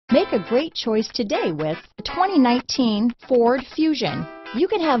Make a great choice today with the 2019 Ford Fusion. You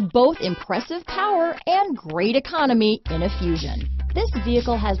can have both impressive power and great economy in a Fusion. This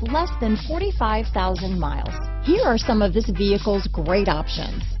vehicle has less than 45,000 miles. Here are some of this vehicle's great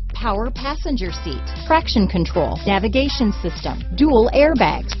options: power passenger seat, traction control, navigation system, dual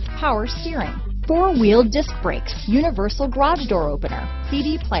airbags, power steering, four-wheel disc brakes, universal garage door opener,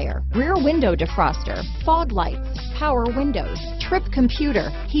 CD player, rear window defroster, fog lights, power windows, trip computer,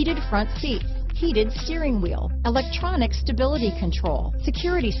 heated front seats, heated steering wheel, electronic stability control,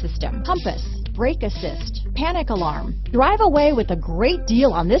 security system, compass, brake assist, panic alarm. Drive away with a great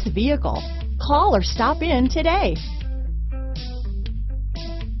deal on this vehicle. Call or stop in today.